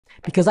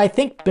because I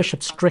think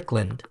Bishop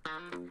Strickland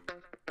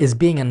is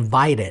being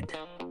invited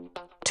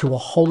to a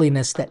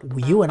holiness that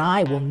you and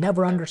I will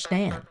never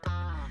understand.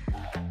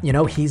 You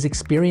know, he's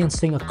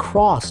experiencing a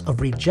cross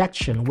of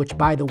rejection, which,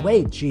 by the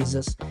way,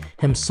 Jesus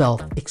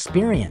himself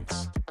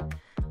experienced.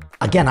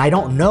 Again, I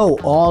don't know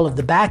all of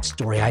the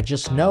backstory. I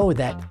just know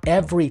that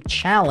every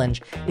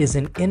challenge is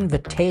an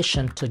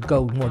invitation to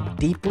go more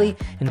deeply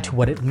into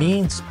what it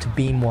means to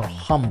be more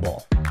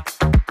humble.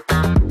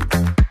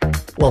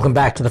 Welcome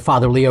back to the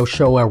Father Leo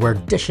Show, where we're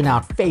dishing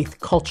out faith,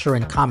 culture,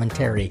 and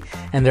commentary.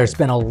 And there's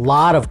been a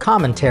lot of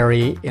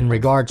commentary in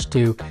regards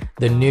to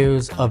the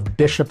news of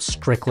Bishop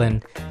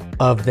Strickland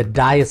of the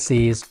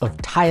Diocese of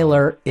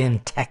Tyler in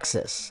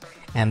Texas.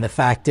 And the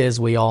fact is,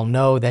 we all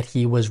know that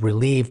he was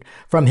relieved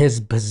from his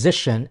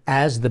position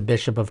as the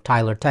Bishop of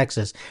Tyler,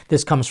 Texas.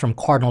 This comes from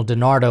Cardinal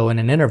DiNardo in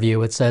an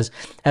interview. It says,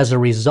 as a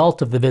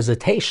result of the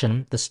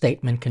visitation, the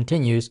statement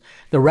continues,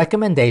 the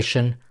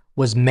recommendation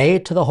was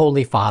made to the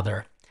Holy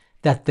Father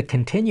that the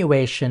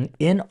continuation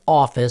in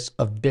office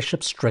of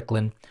Bishop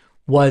Strickland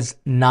was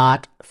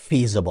not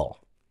feasible,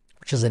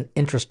 which is an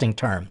interesting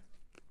term.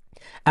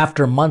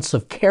 After months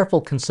of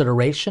careful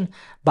consideration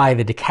by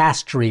the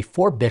dicastery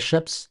for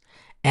bishops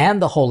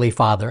and the Holy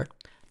Father,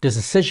 the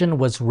decision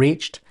was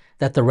reached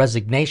that the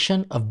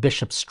resignation of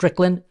Bishop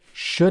Strickland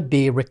should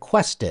be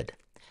requested.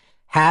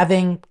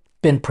 Having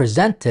been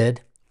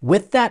presented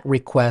with that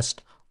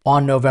request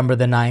on November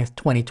the 9th,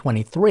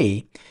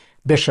 2023,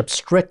 Bishop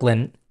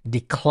Strickland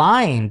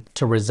declined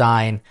to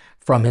resign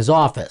from his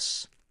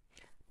office.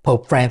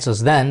 Pope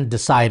Francis then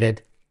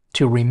decided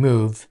to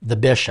remove the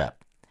bishop.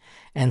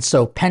 And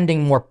so,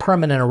 pending more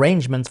permanent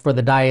arrangements for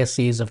the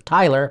Diocese of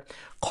Tyler,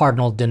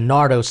 Cardinal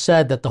DiNardo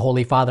said that the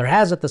Holy Father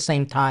has at the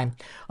same time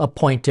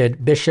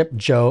appointed Bishop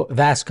Joe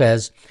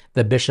Vasquez,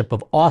 the Bishop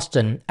of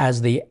Austin,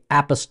 as the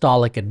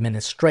apostolic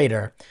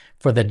administrator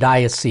for the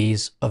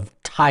Diocese of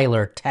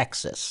Tyler,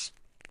 Texas.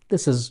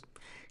 This is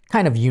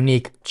kind of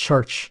unique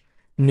church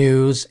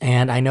news,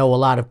 and I know a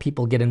lot of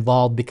people get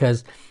involved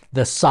because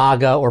the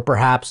saga, or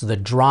perhaps the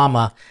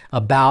drama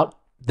about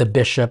the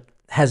bishop,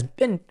 has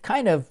been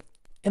kind of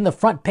in the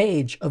front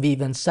page of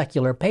even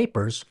secular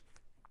papers,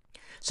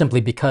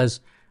 simply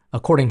because,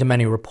 according to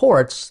many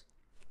reports,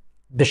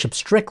 Bishop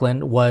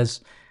Strickland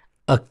was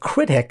a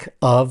critic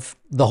of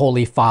the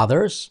Holy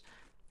Fathers,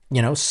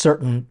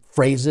 certain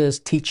phrases,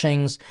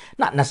 teachings,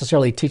 not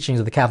necessarily teachings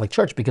of the Catholic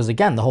Church, because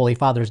again, the Holy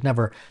Fathers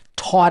never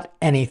taught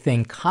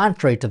anything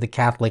contrary to the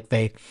Catholic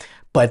faith,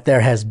 but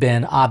there has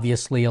been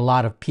obviously a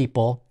lot of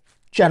people,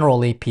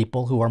 generally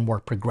people who are more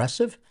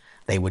progressive,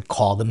 they would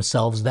call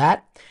themselves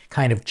that,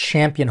 kind of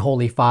champion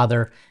Holy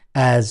Father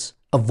as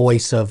a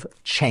voice of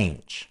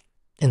change.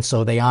 And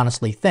so they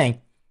honestly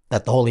think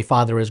that the Holy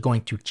Father is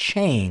going to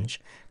change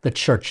the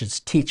Church's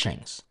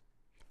teachings.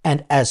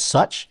 And as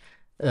such,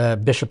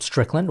 Bishop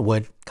Strickland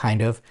would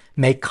kind of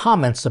make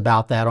comments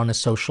about that on his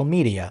social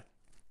media.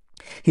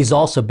 He's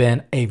also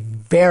been a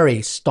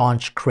very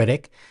staunch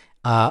critic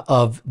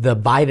of the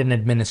Biden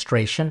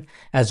administration,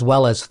 as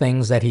well as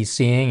things that he's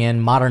seeing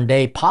in modern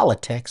day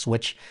politics,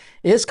 which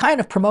is kind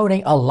of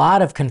promoting a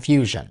lot of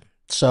confusion.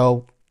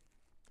 So,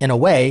 in a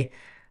way,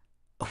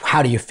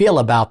 how do you feel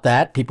about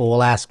that? People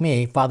will ask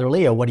me, Father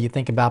Leo, what do you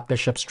think about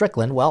Bishop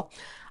Strickland? Well,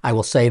 I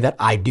will say that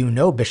I do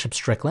know Bishop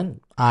Strickland.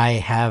 I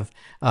have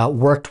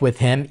worked with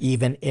him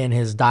even in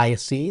his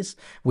diocese.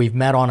 We've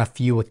met on a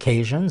few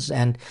occasions,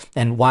 and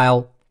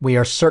while we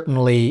are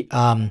certainly,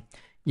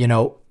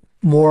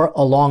 more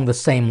along the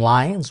same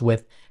lines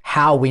with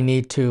how we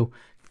need to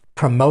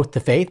promote the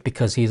faith,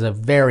 because he's a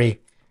very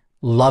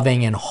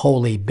loving and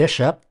holy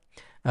bishop,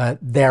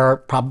 there are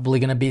probably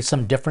going to be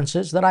some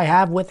differences that I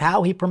have with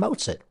how he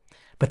promotes it.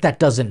 But that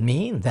doesn't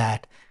mean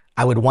that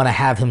I would want to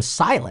have him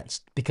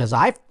silenced, because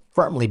I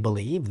firmly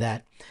believe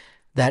that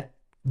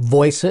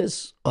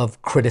voices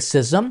of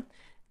criticism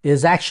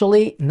is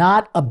actually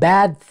not a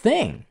bad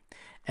thing.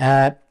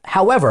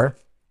 However,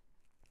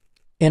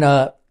 in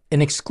an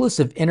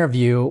exclusive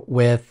interview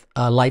with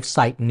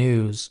LifeSite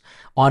News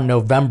on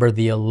November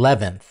the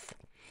 11th,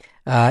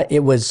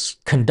 it was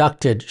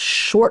conducted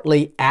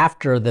shortly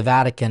after the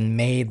Vatican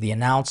made the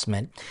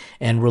announcement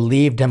and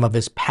relieved him of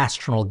his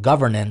pastoral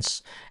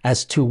governance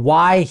as to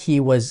why he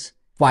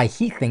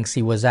thinks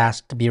he was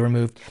asked to be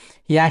removed.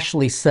 He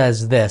actually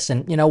says this,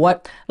 and you know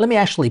what? Let me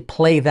actually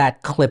play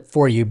that clip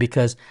for you,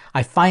 because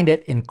I find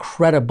it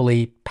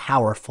incredibly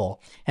powerful.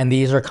 And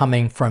these are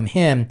coming from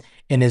him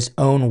in his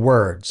own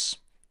words.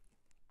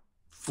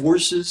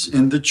 Forces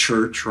in the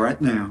church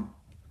right now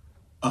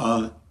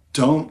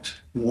don't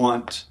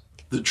want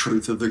the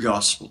truth of the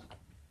gospel.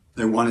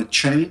 They want it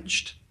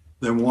changed.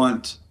 They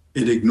want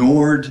it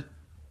ignored.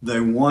 They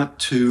want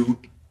to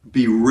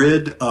be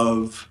rid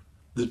of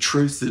the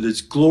truth that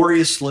is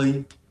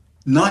gloriously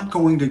not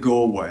going to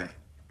go away.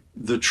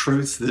 The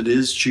truth that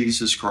is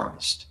Jesus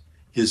Christ,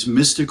 his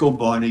mystical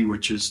body,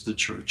 which is the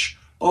church.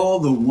 All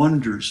the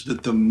wonders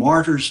that the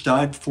martyrs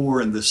died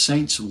for and the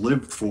saints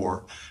lived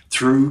for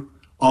through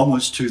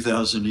almost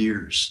 2,000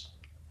 years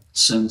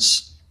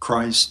since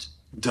Christ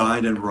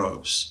died and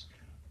rose.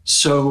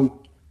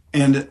 So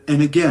And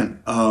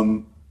again,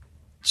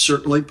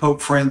 certainly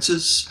Pope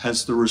Francis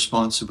has the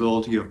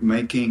responsibility of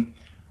making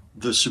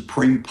the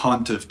Supreme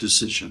Pontiff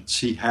decisions.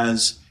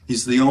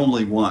 He's the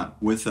only one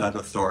with that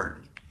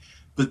authority.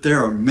 But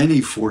there are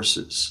many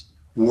forces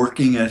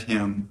working at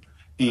him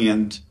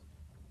and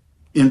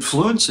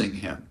influencing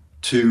him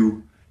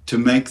to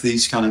make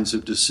these kinds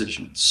of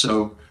decisions.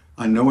 So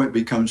I know it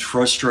becomes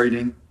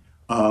frustrating,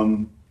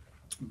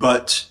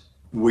 but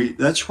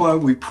that's why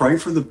we pray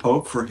for the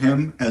Pope, for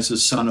him as a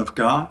son of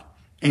God,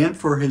 and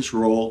for his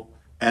role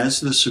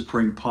as the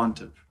Supreme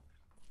Pontiff.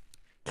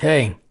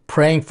 Okay,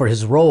 praying for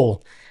his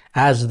role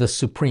as the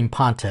Supreme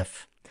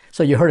Pontiff.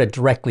 So you heard it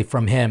directly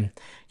from him.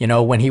 You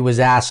know, when he was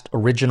asked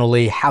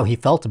originally how he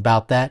felt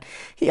about that,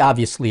 he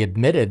obviously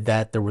admitted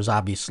that there was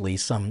obviously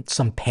some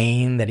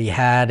pain that he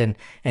had and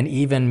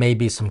even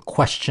maybe some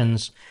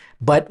questions.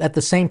 But at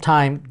the same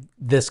time,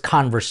 this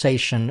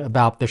conversation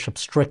about Bishop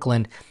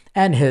Strickland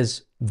and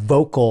his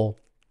vocal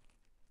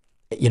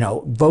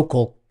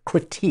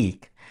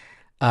critique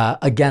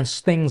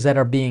against things that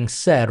are being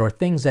said or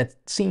things that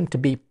seem to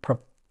be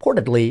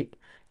purportedly,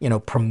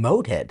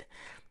 promoted,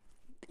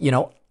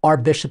 are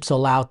bishops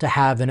allowed to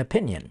have an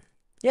opinion?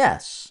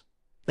 Yes,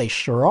 they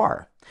sure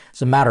are.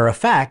 As a matter of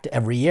fact,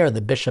 every year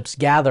the bishops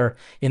gather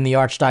in the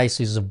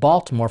Archdiocese of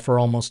Baltimore for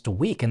almost a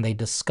week, and they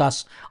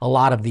discuss a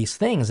lot of these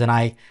things. And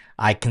I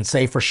can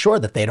say for sure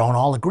that they don't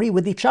all agree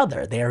with each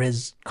other. There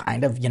is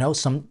kind of,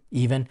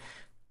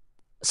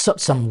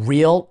 some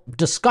real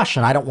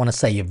discussion. I don't want to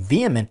say a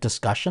vehement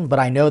discussion, but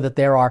I know that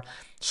there are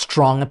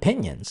strong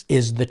opinions.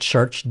 Is the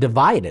church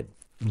divided?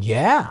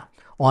 Yeah,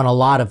 on a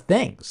lot of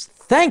things.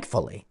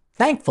 Thankfully,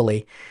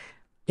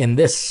 in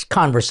this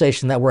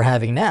conversation that we're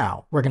having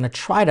now, we're going to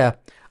try to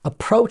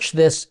approach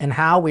this and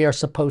how we are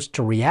supposed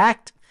to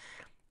react,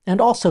 and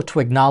also to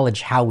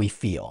acknowledge how we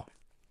feel.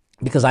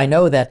 Because I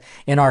know that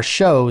in our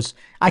shows,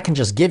 I can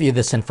just give you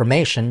this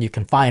information. You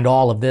can find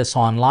all of this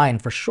online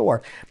for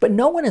sure. But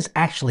no one is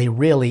actually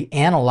really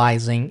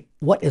analyzing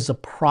what is a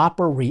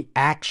proper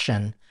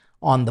reaction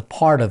on the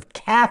part of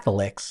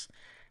Catholics,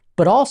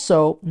 but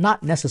also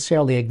not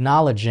necessarily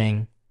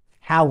acknowledging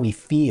how we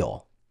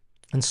feel.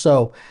 And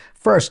so,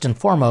 first and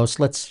foremost,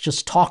 let's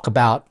just talk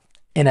about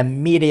an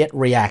immediate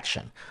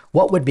reaction.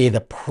 What would be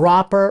the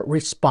proper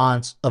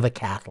response of a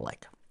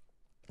Catholic?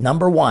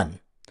 Number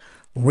one,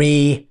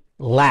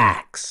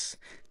 relax.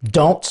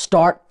 Don't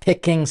start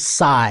picking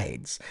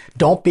sides.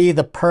 Don't be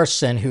the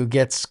person who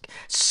gets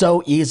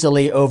so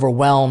easily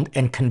overwhelmed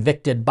and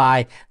convicted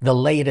by the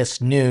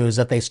latest news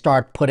that they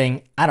start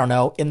putting,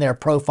 in their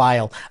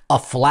profile, a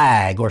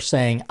flag or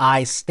saying,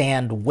 "I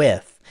stand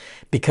with."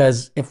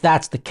 Because if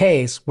that's the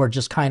case, we're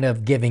just kind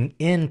of giving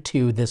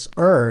into this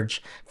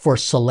urge for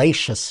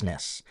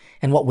salaciousness.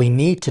 And what we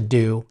need to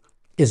do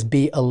is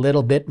be a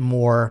little bit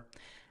more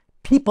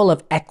people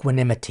of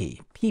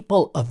equanimity,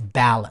 people of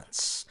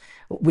balance.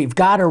 We've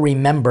got to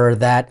remember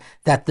that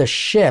the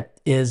ship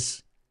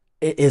is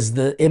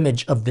the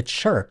image of the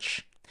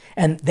church.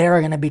 And there are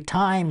going to be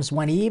times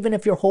when even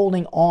if you're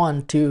holding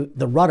on to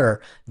the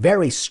rudder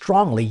very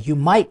strongly, you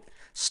might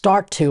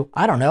start to,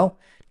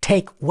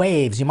 take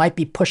waves. You might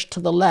be pushed to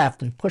the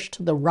left and pushed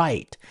to the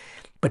right.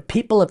 But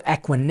people of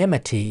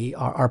equanimity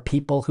are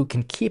people who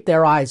can keep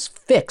their eyes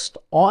fixed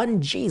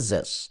on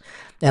Jesus.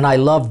 And I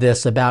love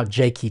this about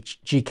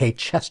G.K.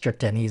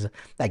 Chesterton. He's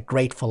that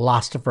great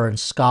philosopher and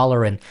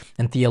scholar and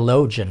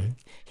theologian.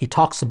 He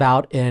talks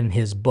about in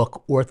his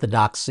book,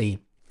 Orthodoxy,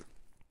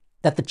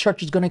 that the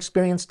church is going to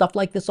experience stuff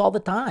like this all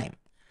the time.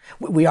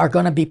 We are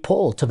going to be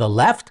pulled to the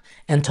left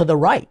and to the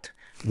right.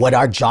 What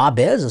our job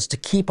is to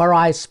keep our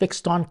eyes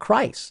fixed on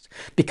Christ.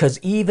 Because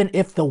even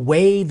if the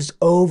waves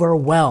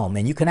overwhelm,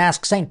 and you can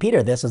ask St.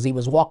 Peter this as he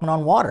was walking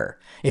on water,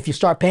 if you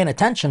start paying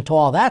attention to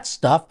all that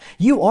stuff,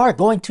 you are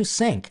going to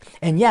sink.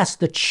 And yes,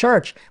 the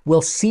church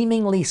will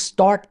seemingly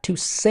start to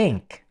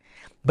sink.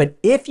 But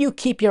if you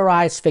keep your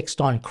eyes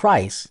fixed on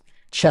Christ,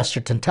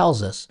 Chesterton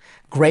tells us,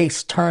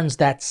 grace turns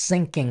that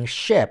sinking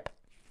ship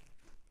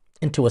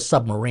into a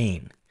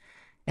submarine.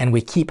 And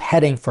we keep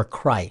heading for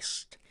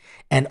Christ.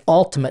 And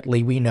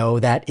ultimately, we know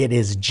that it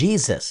is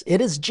Jesus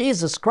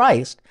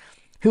Christ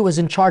who is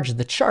in charge of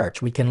the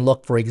church. We can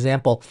look, for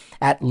example,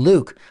 at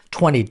Luke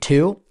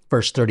 22,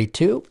 verse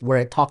 32, where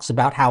it talks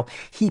about how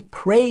he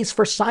prays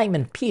for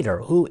Simon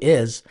Peter, who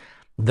is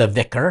the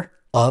vicar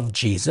of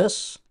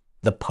Jesus,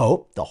 the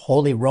Pope, the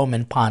Holy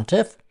Roman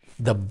Pontiff,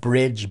 the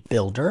bridge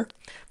builder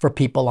for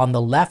people on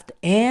the left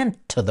and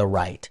to the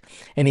right.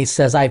 And he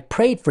says, "I've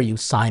prayed for you,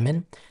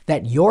 Simon,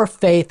 that your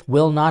faith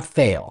will not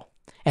fail.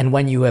 And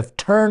when you have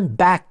turned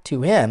back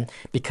to him,"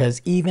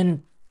 because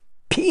even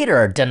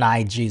Peter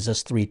denied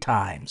Jesus 3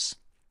 times,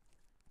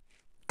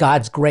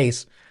 God's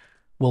grace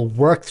will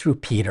work through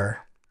Peter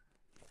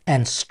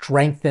and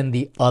strengthen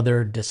the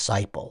other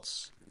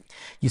disciples.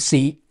 You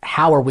see,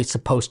 how are we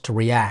supposed to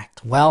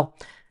react? Well,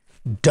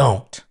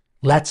 don't.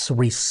 Let's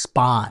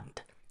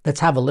respond. Let's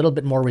have a little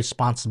bit more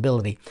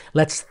responsibility.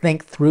 Let's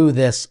think through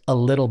this a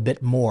little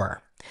bit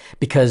more.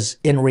 Because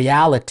in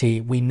reality,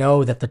 we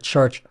know that the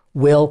church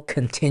will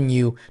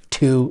continue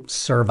to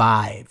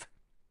survive.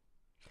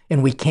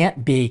 And we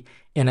can't be,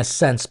 in a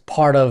sense,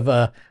 part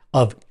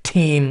of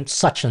team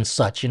such and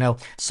such.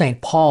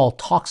 St. Paul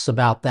talks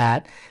about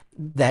that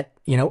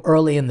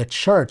early in the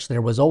church,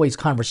 there was always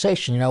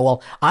conversation,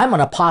 well, I'm an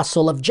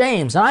apostle of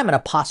James, and I'm an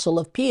apostle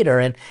of Peter,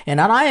 and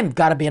I am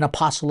got to be an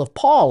apostle of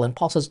Paul. And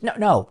Paul says,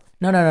 no.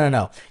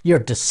 You're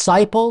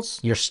disciples,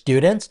 you're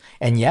students,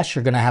 and yes,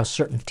 you're going to have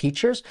certain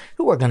teachers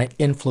who are going to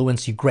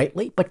influence you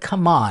greatly, but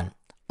come on.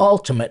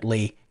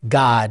 Ultimately,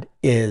 God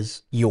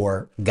is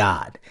your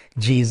God.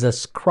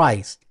 Jesus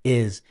Christ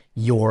is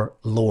your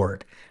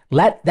Lord.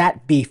 Let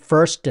that be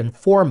first and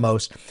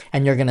foremost,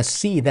 and you're going to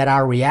see that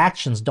our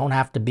reactions don't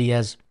have to be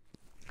as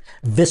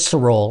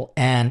visceral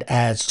and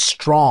as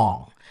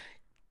strong.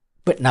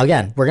 But now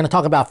again, we're going to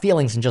talk about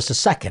feelings in just a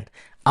second.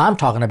 I'm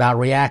talking about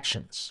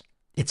reactions.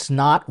 It's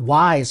not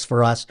wise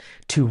for us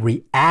to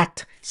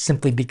react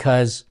simply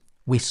because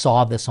we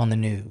saw this on the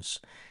news.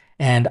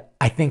 And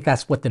I think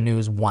that's what the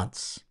news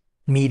wants.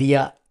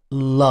 Media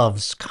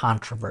loves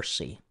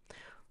controversy.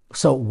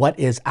 So what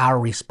is our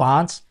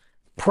response?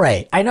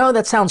 Pray. I know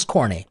that sounds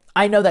corny.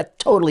 I know that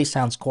totally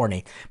sounds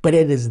corny, but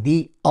it is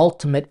the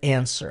ultimate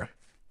answer.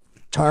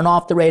 Turn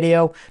off the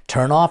radio,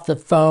 turn off the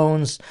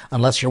phones,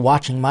 unless you're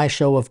watching my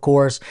show, of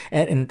course,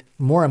 and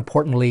more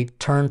importantly,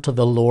 turn to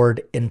the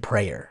Lord in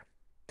prayer.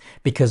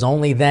 Because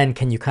only then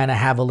can you kind of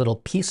have a little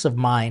peace of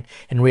mind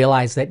and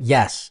realize that,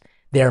 yes,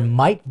 there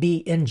might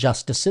be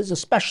injustices,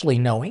 especially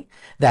knowing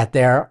that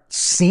there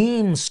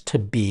seems to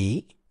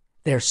be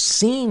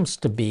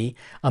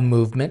a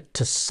movement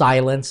to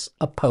silence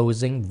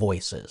opposing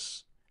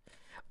voices,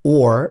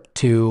 or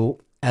to,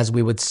 as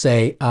we would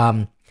say,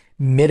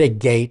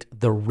 mitigate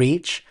the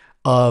reach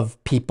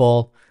of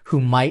people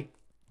who might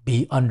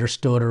be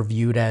understood or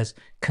viewed as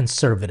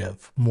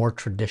conservative, more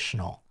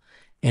traditional,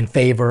 in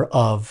favor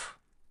of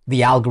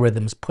the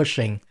algorithms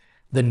pushing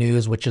the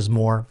news, which is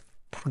more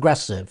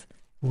progressive,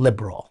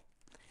 liberal.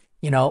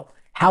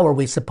 How are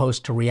we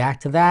supposed to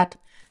react to that?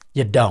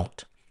 You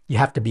don't. You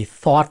have to be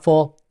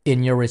thoughtful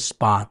in your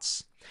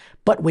response.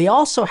 But we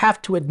also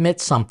have to admit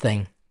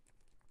something,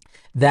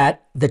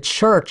 that the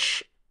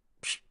church,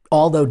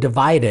 although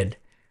divided,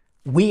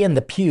 we in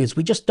the pews,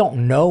 we just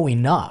don't know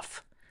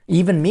enough.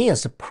 Even me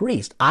as a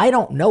priest, I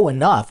don't know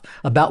enough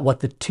about what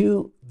the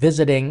two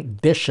visiting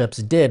bishops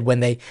did when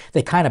they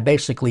kind of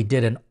basically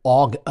did an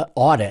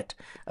audit.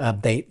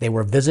 They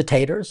were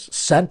visitators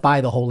sent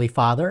by the Holy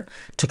Father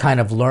to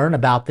kind of learn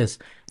about this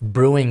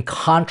brewing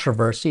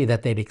controversy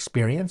that they'd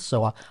experienced.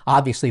 So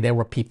obviously there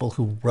were people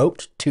who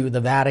wrote to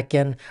the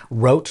Vatican,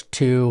 wrote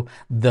to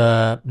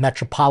the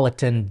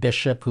Metropolitan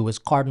Bishop, who was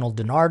Cardinal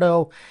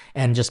DiNardo,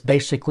 and just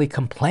basically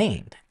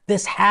complained.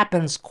 This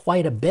happens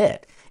quite a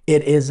bit.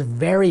 It is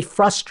very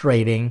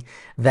frustrating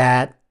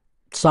that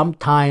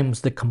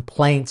sometimes the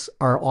complaints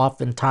are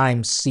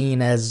oftentimes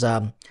seen as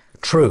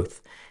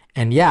truth.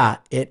 And yeah,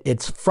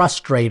 it's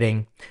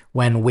frustrating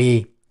when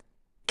we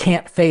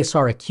can't face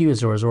our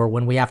accusers, or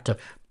when we have to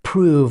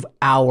prove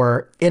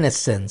our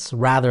innocence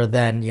rather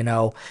than,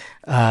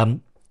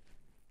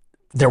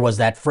 there was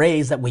that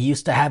phrase that we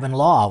used to have in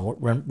law.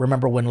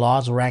 Remember when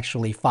laws were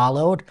actually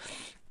followed?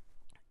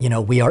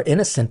 We are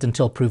innocent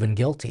until proven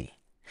guilty.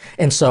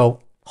 And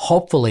so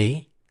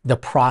hopefully the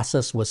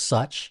process was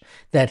such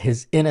that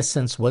his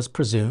innocence was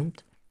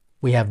presumed.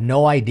 We have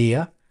no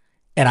idea,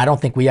 and I don't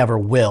think we ever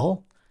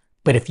will.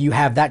 But if you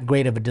have that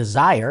great of a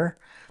desire,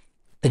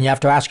 then you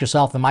have to ask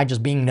yourself, am I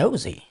just being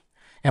nosy?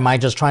 Am I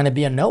just trying to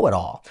be a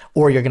know-it-all?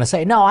 Or you're going to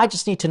say, no, I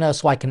just need to know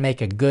so I can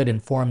make a good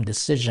informed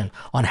decision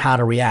on how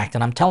to react.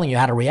 And I'm telling you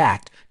how to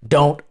react.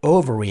 Don't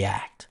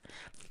overreact.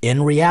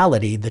 In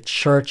reality, the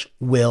church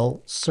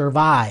will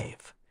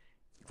survive.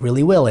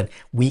 Really will. And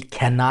we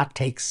cannot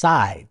take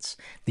sides.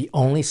 The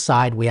only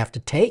side we have to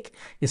take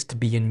is to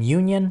be in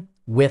union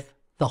with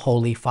the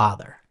Holy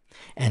Father.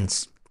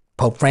 And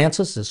Pope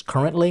Francis is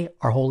currently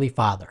our Holy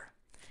Father.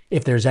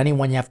 If there's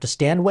anyone you have to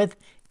stand with,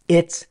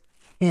 it's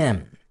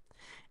him.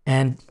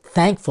 And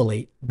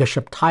thankfully,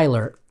 Bishop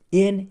Tyler,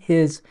 in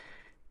his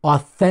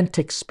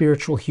authentic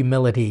spiritual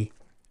humility,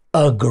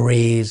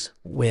 agrees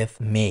with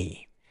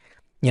me.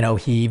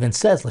 He even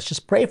says, let's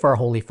just pray for our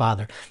Holy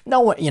Father.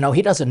 No,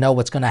 he doesn't know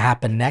what's going to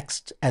happen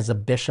next as a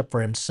bishop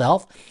for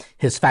himself.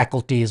 His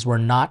faculties were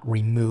not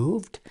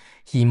removed.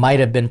 He might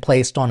have been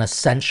placed on a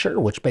censure,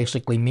 which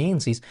basically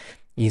means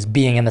he's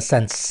being, in a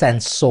sense,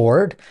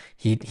 censored.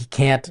 He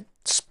can't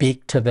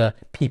speak to the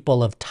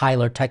people of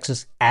Tyler,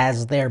 Texas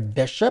as their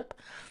bishop,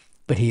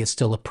 but he is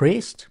still a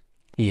priest.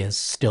 He is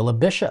still a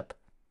bishop.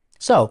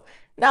 So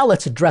now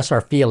let's address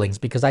our feelings,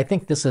 because I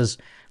think this is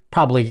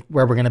probably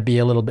where we're going to be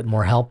a little bit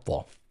more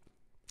helpful.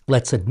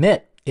 Let's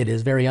admit it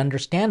is very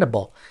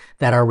understandable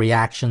that our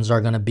reactions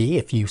are going to be,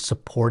 if you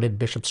supported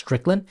Bishop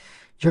Strickland,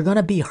 you're going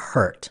to be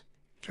hurt.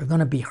 You're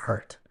going to be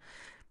hurt.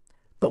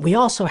 But we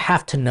also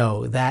have to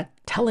know that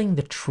telling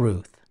the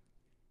truth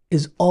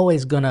is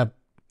always going to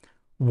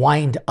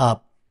wind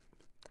up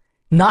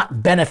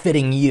not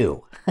benefiting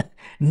you.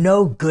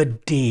 No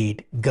good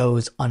deed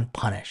goes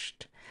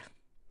unpunished.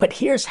 But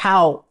here's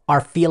how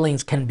our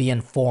feelings can be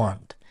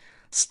informed.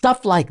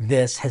 Stuff like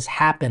this has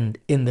happened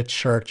in the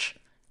church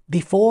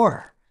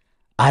before.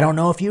 I don't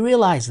know if you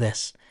realize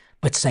this,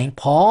 but St.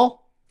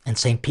 Paul and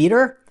St.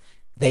 Peter,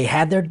 they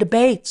had their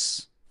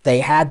debates. They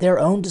had their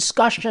own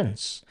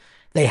discussions.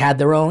 They had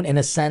their own, in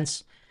a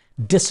sense,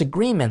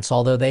 disagreements,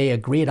 although they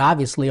agreed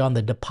obviously on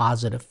the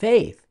deposit of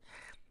faith.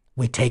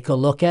 We take a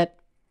look at,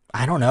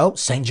 I don't know,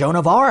 St. Joan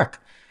of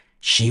Arc.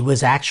 She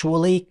was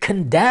actually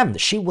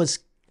condemned. She was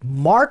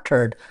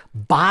martyred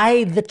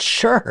by the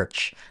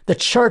church. The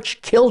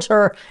church killed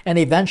her and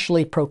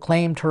eventually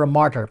proclaimed her a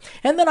martyr.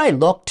 And then I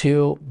look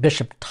to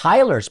Bishop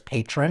Tyler's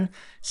patron,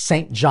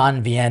 St.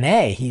 John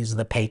Vianney. He's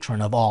the patron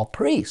of all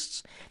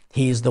priests.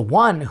 He's the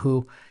one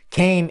who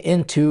came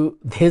into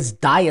his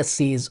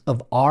diocese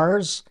of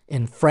Ars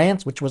in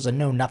France, which was a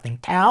know-nothing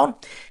town.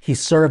 He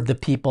served the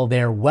people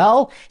there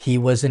well. He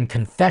was in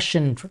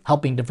confession,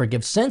 helping to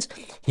forgive sins.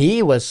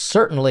 He was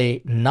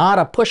certainly not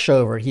a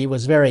pushover. He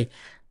was very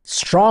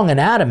strong and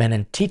adamant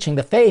in teaching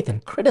the faith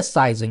and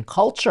criticizing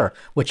culture,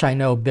 which I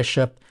know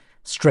Bishop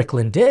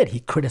Strickland did.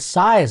 He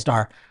criticized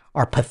our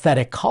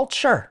pathetic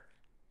culture,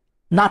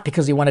 not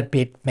because he wanted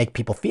to make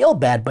people feel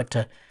bad, but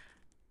to,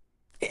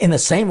 in the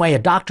same way a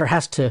doctor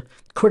has to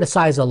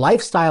criticize a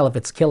lifestyle if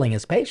it's killing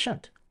his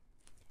patient.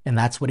 And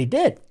that's what he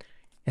did.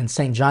 And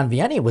St. John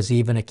Vianney was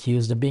even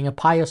accused of being a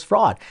pious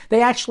fraud.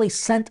 They actually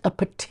sent a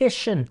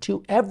petition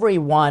to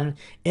everyone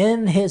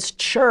in his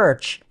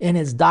church, in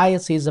his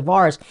diocese of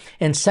Ars,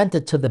 and sent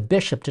it to the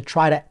bishop to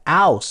try to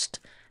oust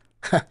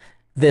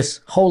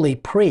this holy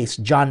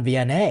priest, John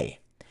Vianney.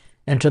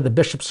 And to the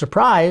bishop's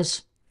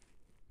surprise,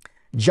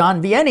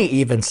 John Vianney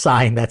even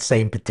signed that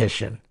same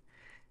petition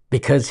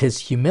because his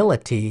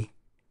humility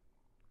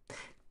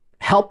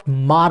helped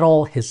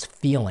model his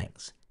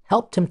feelings,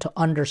 helped him to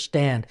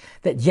understand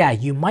that, yeah,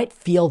 you might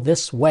feel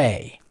this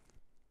way,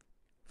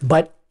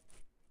 but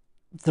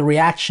the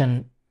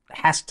reaction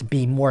has to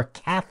be more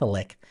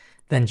Catholic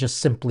than just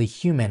simply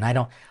human. I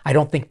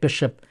don't think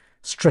Bishop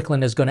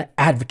Strickland is going to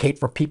advocate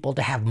for people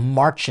to have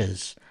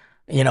marches,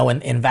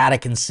 in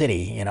Vatican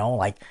City,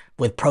 like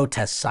with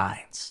protest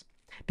signs.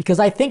 Because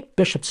I think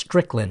Bishop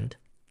Strickland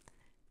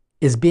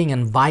is being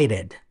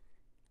invited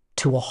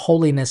to a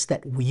holiness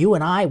that you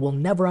and I will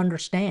never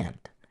understand.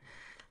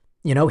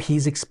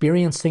 He's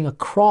experiencing a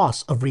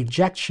cross of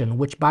rejection,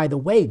 which, by the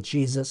way,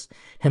 Jesus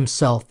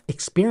himself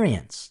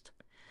experienced.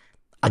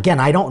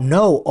 Again, I don't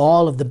know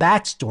all of the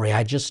backstory.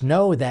 I just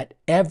know that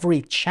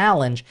every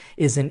challenge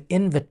is an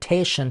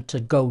invitation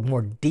to go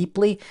more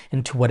deeply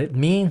into what it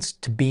means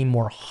to be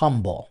more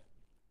humble.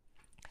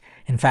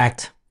 In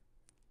fact,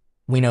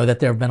 we know that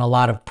there have been a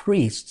lot of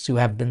priests who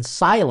have been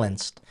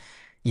silenced,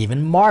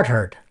 even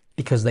martyred,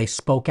 because they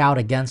spoke out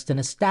against an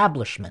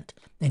establishment.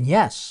 And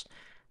yes,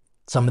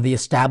 some of the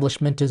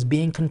establishment is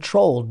being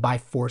controlled by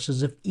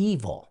forces of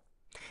evil.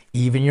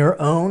 Even your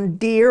own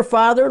dear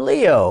Father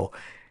Leo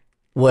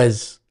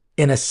was,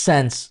 in a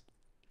sense,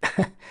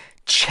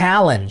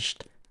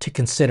 challenged to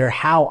consider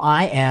how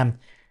I am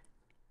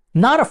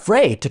not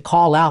afraid to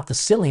call out the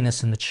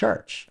silliness in the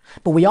church.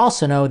 But we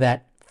also know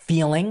that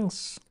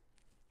feelings,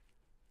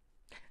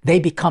 they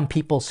become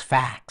people's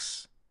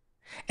facts.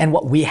 And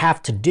what we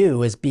have to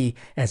do is be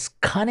as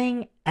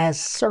cunning as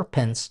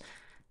serpents,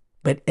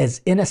 but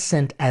as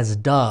innocent as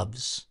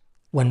doves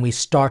when we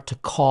start to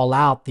call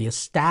out the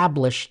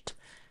established,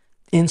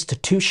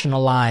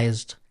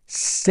 institutionalized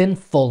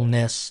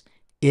sinfulness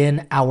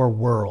in our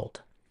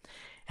world.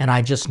 And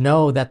I just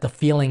know that the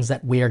feelings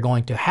that we are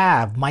going to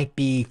have might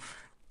be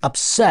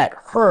upset,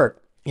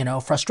 hurt,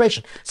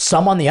 frustration.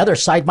 Some on the other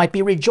side might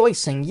be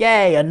rejoicing.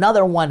 Yay,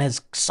 another one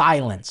is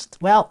silenced.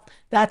 Well,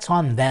 that's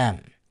on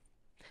them.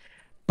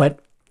 But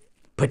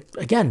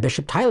again,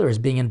 Bishop Tyler is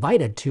being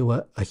invited to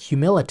a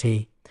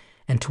humility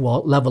and to a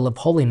level of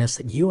holiness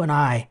that you and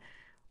I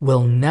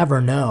will never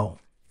know.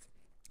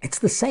 It's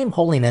the same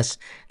holiness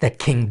that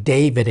King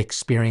David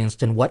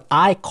experienced in what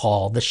I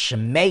call the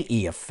Shimei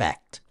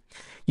effect.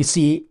 You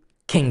see,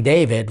 King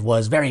David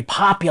was very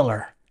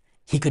popular.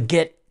 He could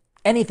get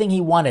anything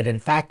he wanted. In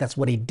fact, that's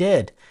what he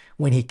did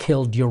when he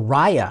killed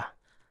Uriah,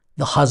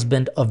 the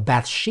husband of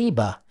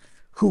Bathsheba,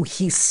 who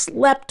he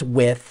slept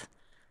with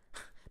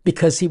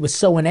because he was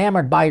so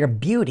enamored by her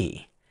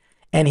beauty.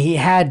 And he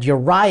had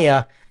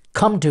Uriah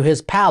come to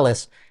his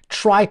palace,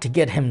 try to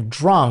get him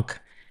drunk,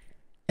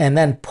 and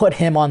then put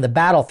him on the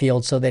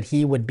battlefield so that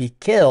he would be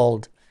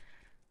killed,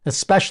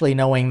 especially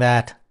knowing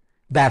that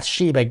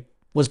Bathsheba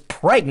was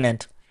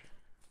pregnant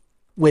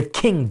with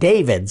King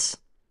David's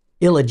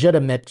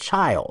illegitimate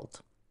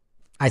child.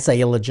 I say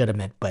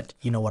illegitimate, but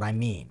you know what I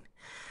mean.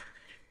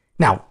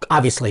 Now,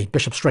 obviously,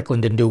 Bishop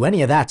Strickland didn't do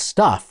any of that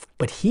stuff,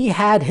 but he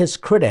had his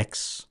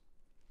critics,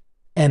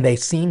 and they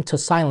seemed to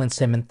silence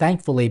him. And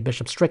thankfully,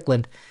 Bishop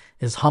Strickland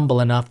is humble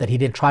enough that he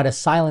didn't try to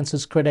silence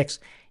his critics,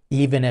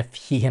 even if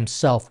he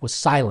himself was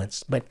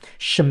silenced. But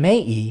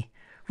Shimei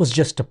was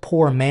just a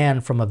poor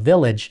man from a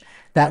village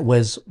that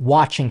was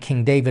watching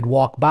King David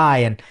walk by,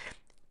 and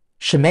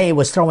Shimei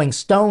was throwing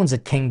stones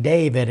at King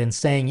David and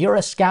saying, "You're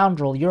a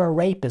scoundrel, you're a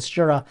rapist,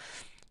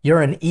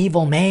 you're an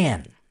evil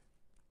man."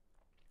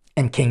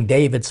 And King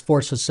David's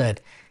forces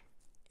said,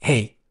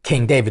 hey,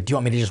 King David, do you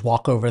want me to just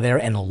walk over there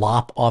and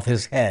lop off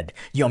his head?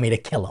 Do you want me to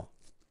kill him?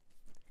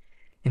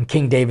 And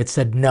King David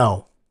said,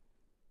 no,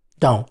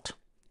 don't.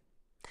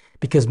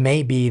 Because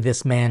maybe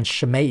this man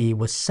Shimei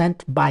was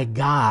sent by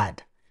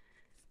God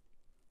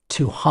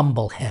to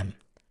humble him.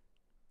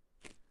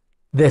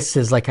 This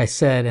is, like I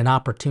said, an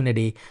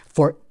opportunity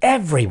for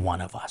every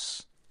one of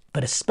us,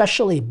 but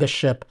especially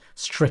Bishop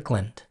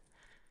Strickland,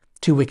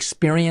 to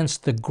experience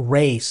the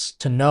grace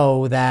to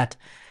know that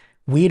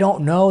we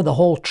don't know the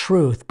whole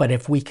truth, but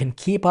if we can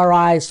keep our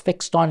eyes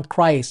fixed on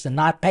Christ and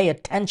not pay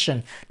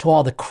attention to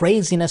all the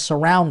craziness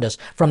around us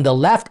from the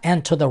left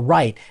and to the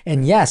right,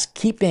 and yes,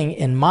 keeping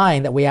in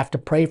mind that we have to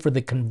pray for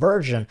the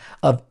conversion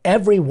of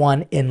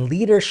everyone in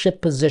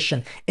leadership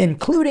position,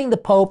 including the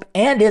Pope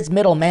and his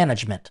middle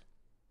management,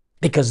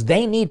 because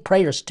they need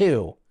prayers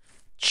too.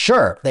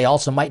 Sure, they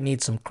also might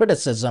need some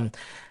criticism,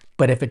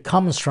 but if it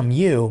comes from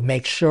you,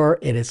 make sure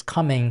it is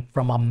coming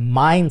from a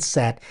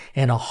mindset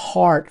and a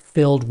heart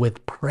filled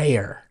with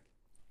prayer.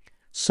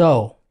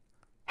 So,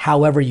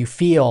 however you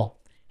feel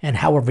and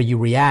however you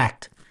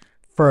react,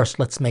 first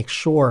let's make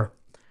sure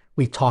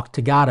we talk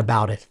to God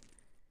about it,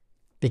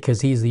 because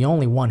He's the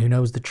only one who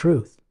knows the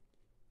truth.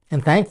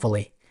 And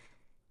thankfully,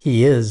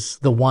 He is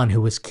the one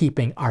who is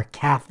keeping our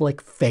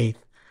Catholic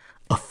faith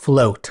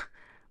afloat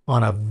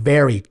on a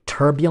very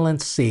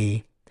turbulent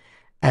sea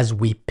as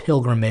we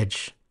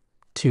pilgrimage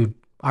to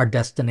our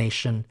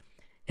destination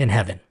in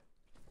heaven.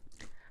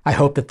 I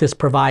hope that this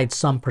provides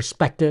some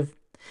perspective.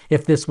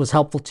 If this was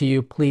helpful to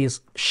you,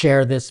 please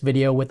share this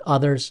video with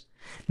others.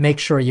 Make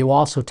sure you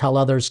also tell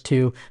others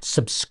to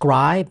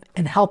subscribe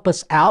and help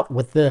us out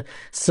with the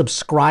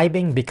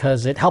subscribing,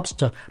 because it helps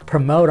to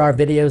promote our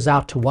videos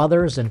out to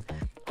others and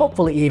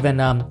hopefully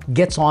even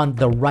gets on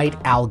the right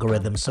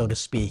algorithm, so to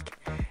speak.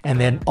 And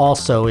then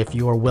also, if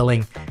you are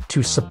willing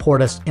to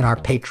support us in our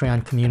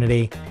Patreon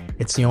community,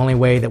 it's the only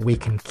way that we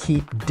can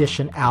keep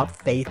dishing out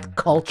faith,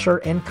 culture,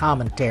 and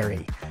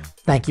commentary.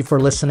 Thank you for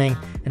listening,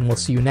 and we'll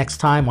see you next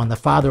time on the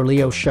Father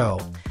Leo Show.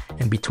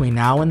 And between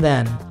now and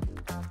then,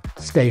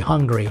 stay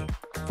hungry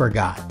for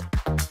God.